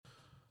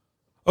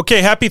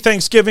Okay, happy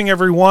Thanksgiving,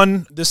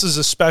 everyone. This is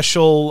a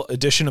special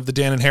edition of the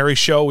Dan and Harry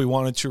Show. We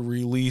wanted to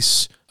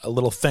release a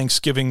little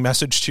Thanksgiving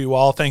message to you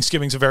all.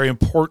 Thanksgiving's a very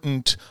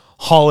important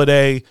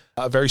holiday,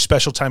 a very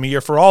special time of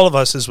year for all of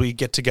us as we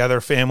get together,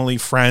 family,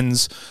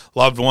 friends,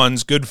 loved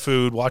ones, good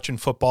food, watching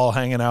football,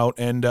 hanging out,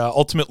 and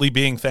ultimately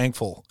being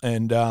thankful.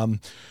 And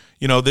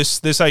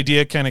this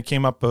idea kind of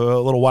came up a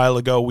little while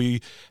ago.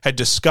 We had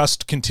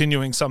discussed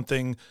continuing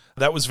something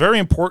that was very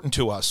important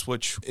to us,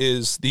 which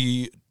is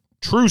the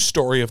true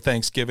story of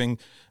Thanksgiving,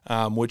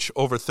 which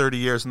over 30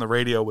 years in the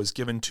radio was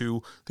given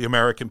to the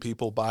American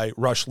people by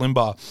Rush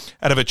Limbaugh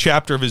out of a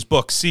chapter of his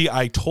book, See,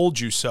 I Told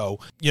You So.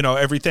 You know,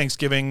 every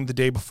Thanksgiving, the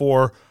day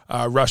before,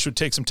 Rush would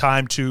take some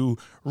time to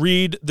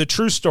read the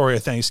true story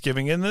of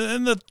Thanksgiving. And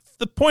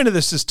the point of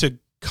this is to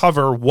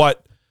cover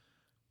what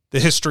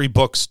the history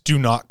books do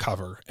not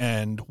cover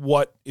and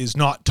what is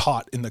not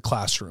taught in the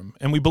classroom.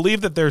 And we believe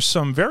that there's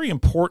some very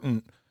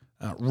important,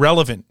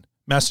 relevant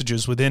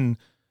messages within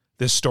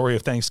this story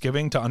of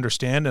Thanksgiving to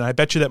understand, and I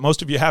bet you that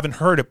most of you haven't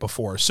heard it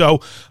before.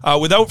 So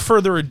without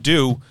further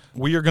ado,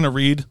 we are going to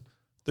read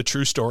the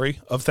true story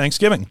of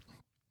Thanksgiving.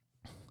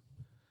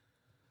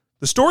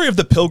 The story of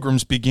the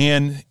Pilgrims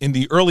began in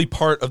the early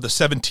part of the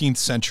 17th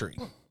century.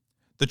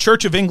 The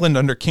Church of England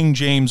under King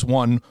James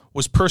I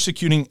was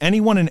persecuting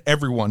anyone and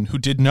everyone who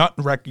did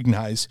not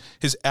recognize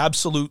his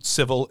absolute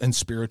civil and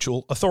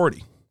spiritual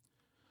authority.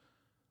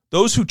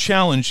 Those who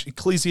challenged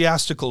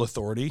ecclesiastical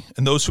authority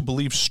and those who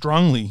believed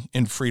strongly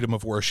in freedom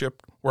of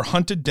worship were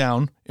hunted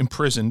down,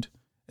 imprisoned,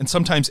 and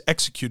sometimes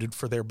executed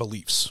for their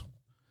beliefs.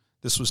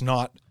 This was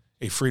not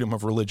a freedom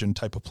of religion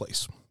type of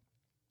place.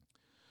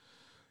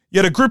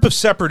 Yet a group of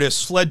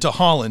separatists fled to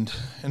Holland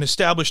and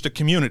established a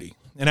community,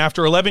 and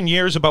after 11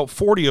 years, about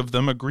 40 of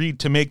them agreed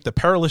to make the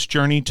perilous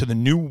journey to the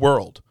New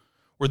World,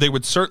 where they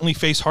would certainly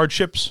face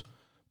hardships,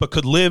 but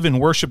could live and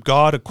worship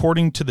God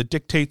according to the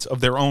dictates of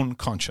their own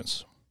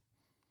conscience.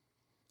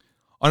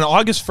 On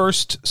August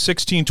 1st,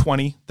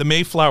 1620, the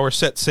Mayflower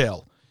set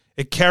sail.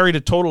 It carried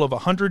a total of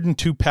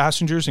 102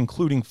 passengers,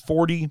 including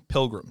 40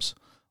 pilgrims,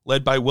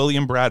 led by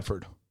William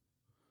Bradford.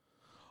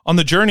 On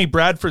the journey,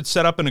 Bradford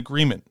set up an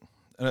agreement,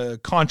 a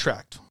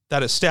contract,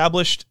 that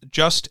established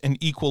just and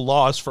equal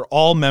laws for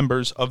all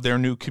members of their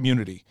new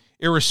community,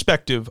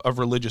 irrespective of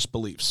religious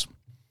beliefs.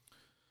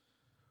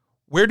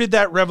 Where did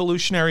that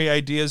revolutionary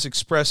ideas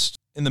expressed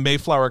in the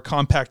Mayflower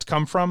Compact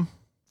come from?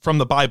 From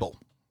the Bible.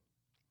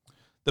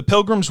 The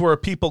Pilgrims were a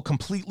people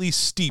completely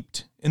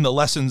steeped in the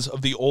lessons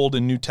of the Old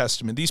and New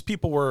Testament. These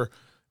people were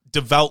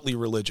devoutly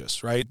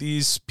religious, right?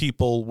 These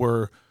people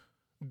were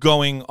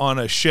going on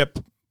a ship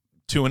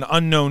to an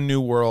unknown new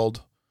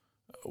world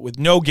with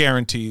no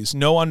guarantees,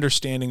 no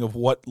understanding of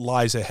what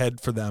lies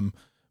ahead for them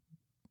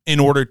in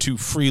order to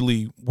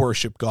freely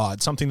worship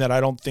God, something that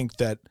I don't think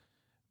that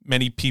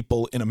many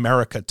people in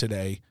America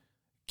today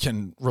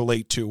can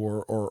relate to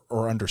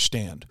or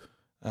understand.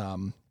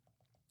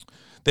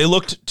 They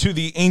looked to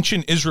the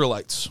ancient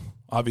Israelites,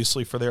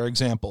 obviously, for their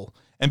example.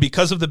 And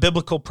because of the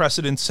biblical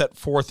precedents set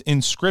forth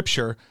in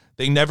Scripture,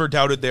 they never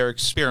doubted their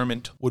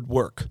experiment would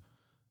work.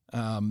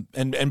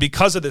 And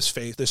because of this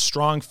faith, this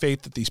strong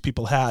faith that these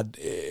people had,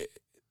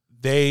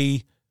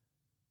 they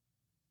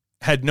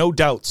had no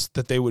doubts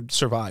that they would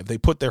survive. They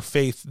put their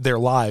faith, their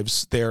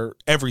lives, their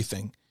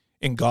everything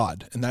in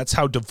God. And that's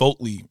how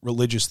devoutly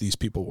religious these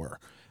people were.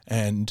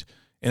 And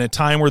in a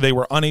time where they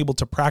were unable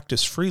to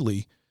practice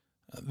freely,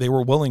 they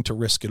were willing to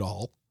risk it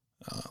all,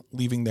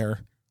 leaving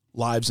their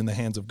lives in the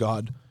hands of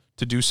God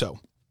to do so.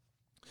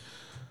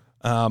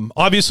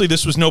 Obviously,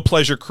 this was no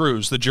pleasure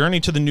cruise. The journey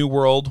to the New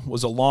World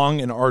was a long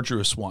and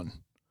arduous one.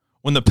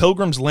 When the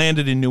Pilgrims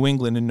landed in New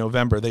England in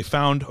November, they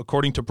found,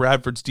 according to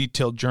Bradford's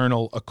detailed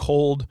journal, a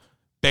cold,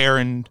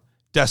 barren,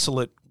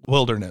 desolate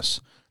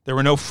wilderness. There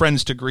were no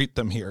friends to greet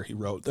them here, he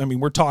wrote. I mean,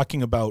 we're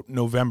talking about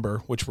November,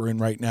 which we're in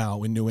right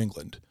now in New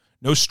England.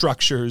 No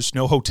structures,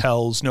 no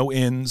hotels, no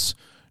inns,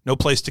 no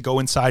place to go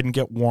inside and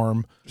get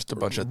warm. Just a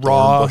bunch of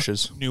raw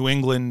bushes. New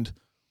England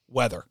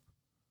weather,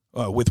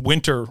 with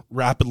winter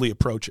rapidly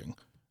approaching.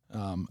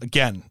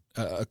 Again,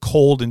 a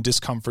cold and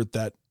discomfort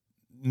that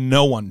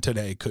no one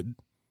today could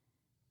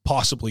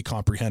possibly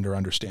comprehend or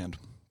understand.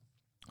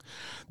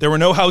 There were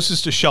no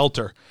houses to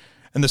shelter,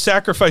 and the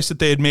sacrifice that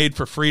they had made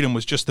for freedom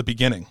was just the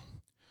beginning.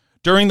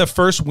 During the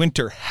first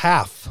winter,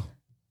 half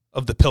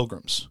of the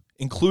Pilgrims,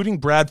 including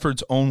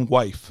Bradford's own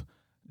wife,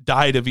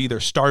 died of either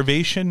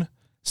starvation,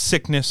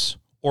 sickness,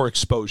 or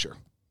exposure.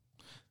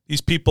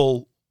 These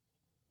people,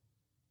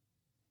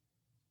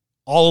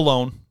 all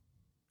alone,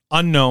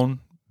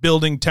 unknown,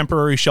 building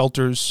temporary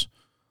shelters,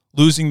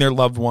 losing their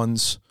loved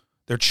ones,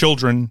 their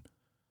children,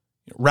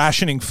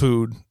 rationing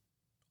food,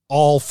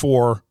 all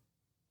for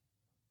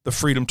the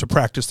freedom to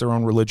practice their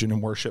own religion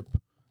and worship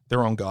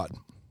their own God.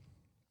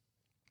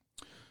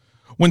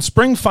 When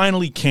spring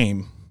finally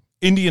came,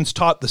 Indians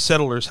taught the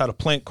settlers how to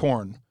plant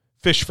corn,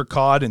 fish for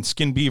cod, and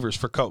skin beavers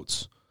for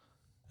coats.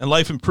 And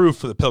life improved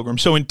for the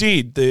Pilgrims. So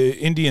indeed, the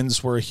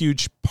Indians were a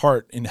huge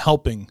part in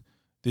helping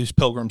these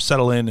Pilgrims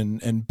settle in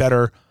and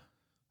better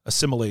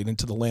assimilate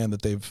into the land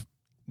that they've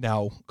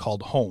now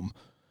called home.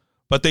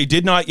 but they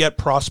did not yet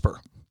prosper.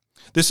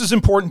 This is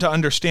important to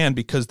understand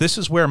because this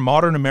is where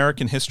modern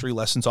American history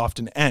lessons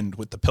often end,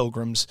 with the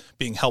Pilgrims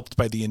being helped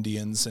by the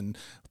Indians, and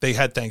they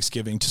had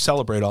Thanksgiving to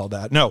celebrate all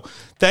that. No,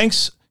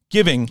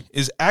 Thanksgiving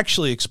is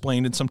actually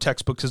explained in some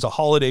textbooks as a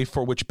holiday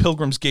for which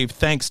Pilgrims gave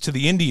thanks to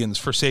the Indians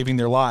for saving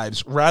their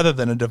lives, rather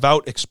than a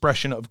devout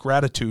expression of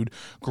gratitude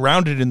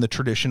grounded in the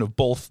tradition of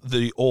both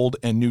the Old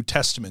and New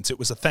Testaments. It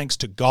was a thanks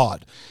to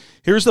God.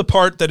 Here's the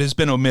part that has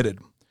been omitted.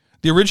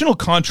 The original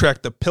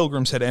contract the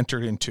Pilgrims had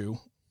entered into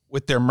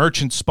with their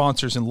merchant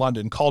sponsors in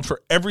London called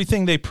for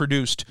everything they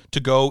produced to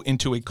go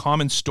into a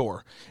common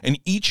store, and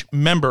each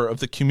member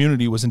of the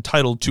community was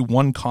entitled to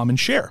one common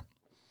share.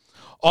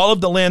 All of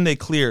the land they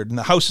cleared and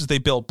the houses they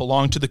built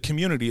belonged to the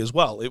community as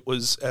well. It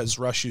was, as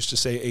Rush used to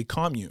say, a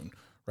commune,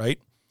 right?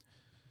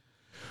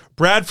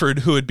 Bradford,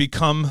 who had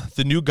become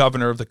the new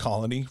governor of the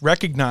colony,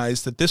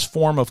 recognized that this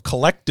form of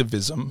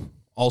collectivism,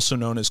 also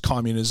known as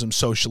communism,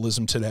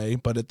 socialism today,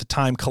 but at the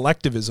time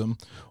collectivism,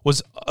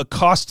 was a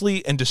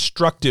costly and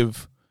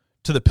destructive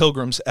to the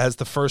Pilgrims as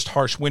the first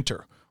harsh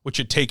winter, which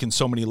had taken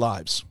so many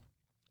lives.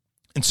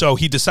 And so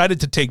he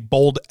decided to take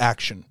bold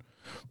action.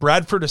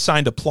 Bradford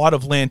assigned a plot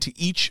of land to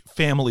each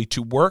family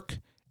to work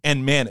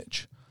and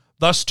manage,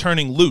 thus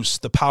turning loose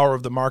the power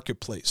of the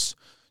marketplace.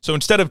 So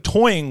instead of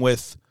toying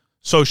with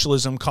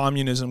socialism,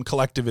 communism,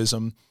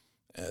 collectivism,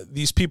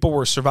 these people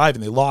were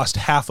surviving. They lost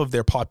half of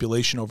their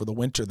population over the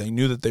winter. They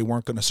knew that they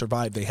weren't going to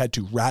survive. They had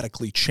to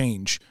radically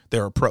change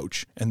their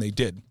approach, and they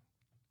did.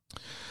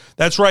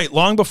 That's right.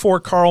 Long before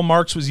Karl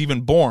Marx was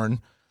even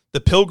born,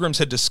 the Pilgrims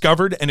had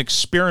discovered and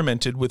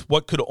experimented with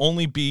what could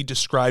only be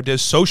described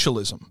as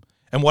socialism.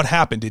 And what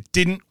happened? It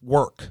didn't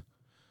work.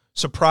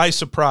 Surprise,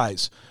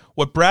 surprise.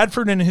 What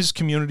Bradford and his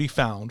community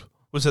found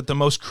was that the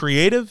most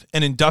creative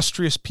and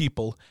industrious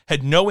people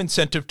had no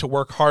incentive to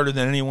work harder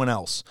than anyone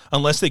else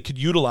unless they could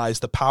utilize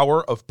the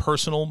power of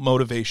personal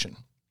motivation.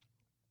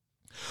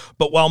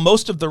 But while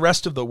most of the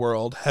rest of the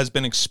world has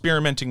been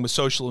experimenting with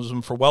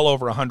socialism for well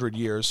over 100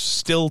 years,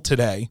 still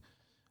today,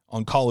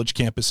 on college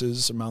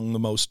campuses among the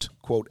most,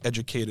 quote,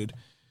 educated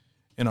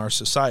in our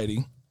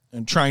society,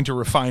 and trying to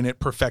refine it,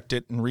 perfect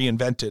it, and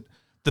reinvent it,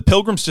 the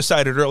Pilgrims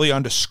decided early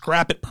on to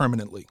scrap it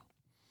permanently.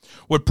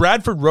 What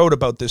Bradford wrote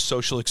about this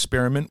social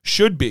experiment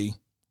should be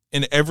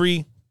in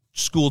every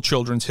school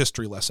children's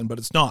history lesson, but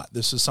it's not.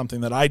 This is something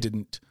that I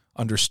didn't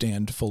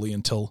understand fully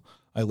until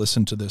I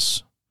listened to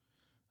this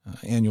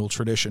annual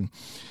tradition.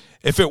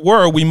 If it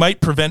were, we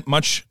might prevent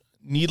much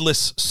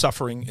needless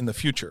suffering in the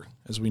future.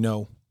 As we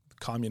know, the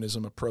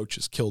communism approach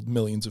has killed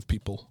millions of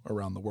people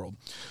around the world.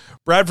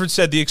 Bradford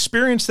said the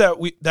experience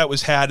that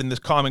was had in this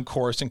common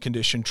course and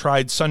condition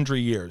tried sundry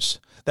years,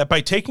 that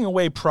by taking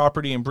away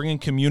property and bringing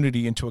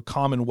community into a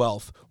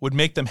commonwealth would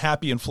make them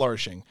happy and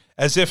flourishing,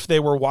 as if they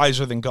were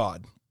wiser than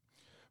God.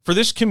 For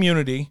this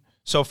community,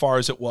 so far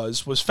as it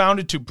was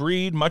founded to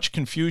breed much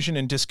confusion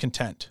and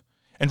discontent,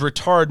 and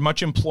retard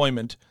much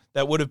employment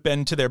that would have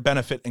been to their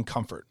benefit and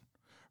comfort.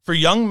 For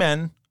young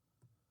men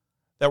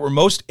that were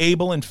most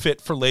able and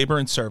fit for labor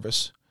and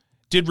service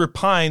did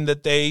repine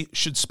that they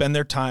should spend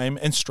their time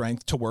and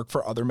strength to work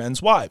for other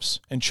men's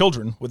wives and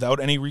children without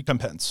any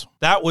recompense.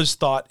 That was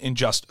thought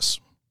injustice.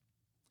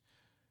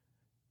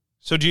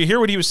 So do you hear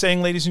what he was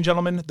saying, ladies and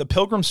gentlemen? The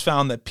Pilgrims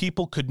found that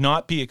people could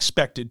not be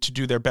expected to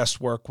do their best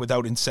work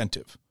without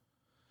incentive.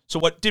 So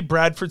what did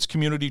Bradford's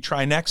community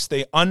try next?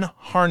 They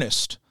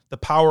unharnessed the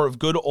power of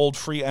good old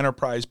free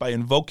enterprise by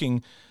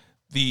invoking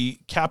the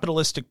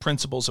capitalistic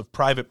principles of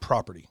private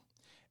property.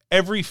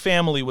 Every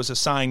family was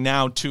assigned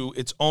now to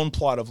its own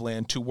plot of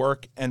land to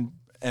work and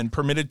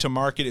permitted to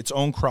market its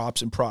own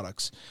crops and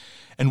products.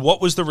 And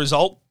what was the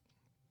result?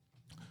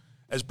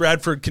 As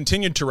Bradford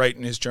continued to write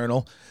in his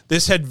journal,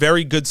 this had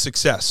very good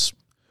success,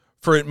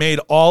 for it made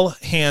all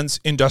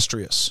hands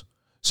industrious.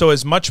 So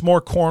as much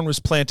more corn was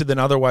planted than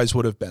otherwise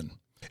would have been.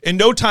 In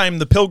no time,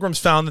 the Pilgrims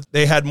found that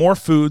they had more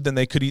food than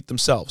they could eat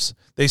themselves.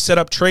 They set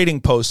up trading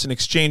posts and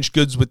exchanged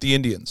goods with the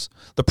Indians.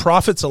 The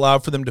profits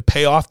allowed for them to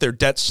pay off their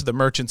debts to the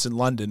merchants in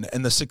London,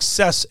 and the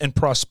success and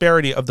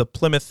prosperity of the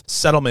Plymouth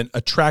settlement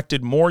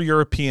attracted more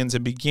Europeans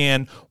and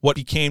began what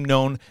became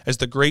known as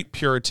the Great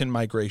Puritan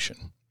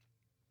Migration.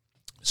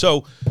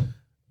 So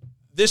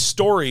this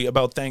story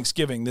about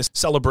Thanksgiving, this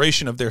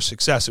celebration of their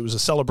success, it was a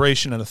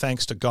celebration and a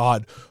thanks to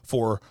God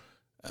for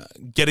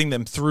getting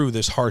them through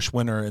this harsh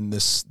winter and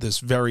this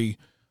very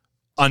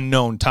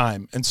unknown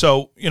time. And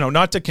so,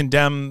 not to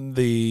condemn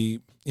the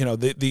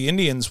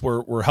Indians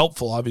were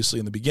helpful, obviously,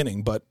 in the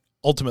beginning, but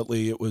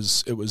ultimately it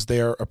was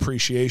their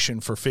appreciation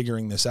for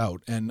figuring this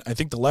out. And I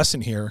think the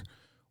lesson here,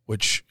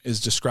 which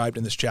is described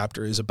in this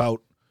chapter, is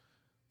about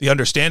the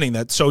understanding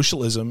that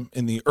socialism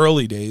in the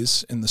early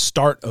days, in the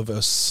start of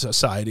a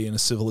society and a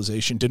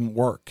civilization, didn't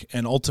work.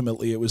 And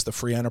ultimately it was the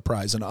free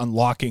enterprise and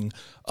unlocking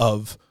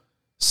of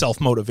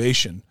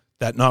self-motivation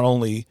that not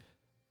only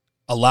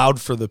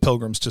allowed for the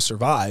Pilgrims to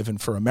survive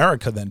and for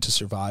America then to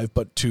survive,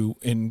 but to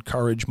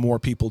encourage more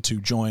people to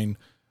join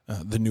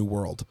the New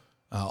World,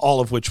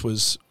 all of which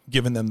was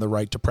given them the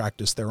right to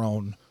practice their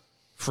own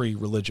free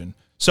religion.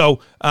 So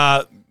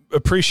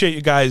appreciate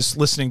you guys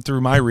listening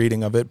through my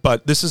reading of it,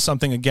 but this is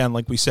something, again,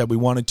 like we said, we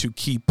wanted to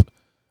keep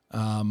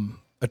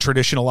a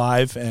tradition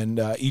alive, and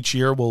each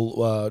year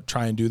we'll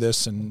try and do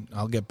this, and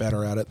I'll get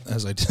better at it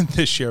as I did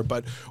this year.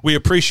 But we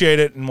appreciate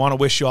it and want to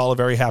wish you all a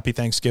very happy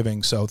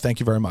Thanksgiving. So thank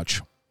you very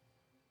much.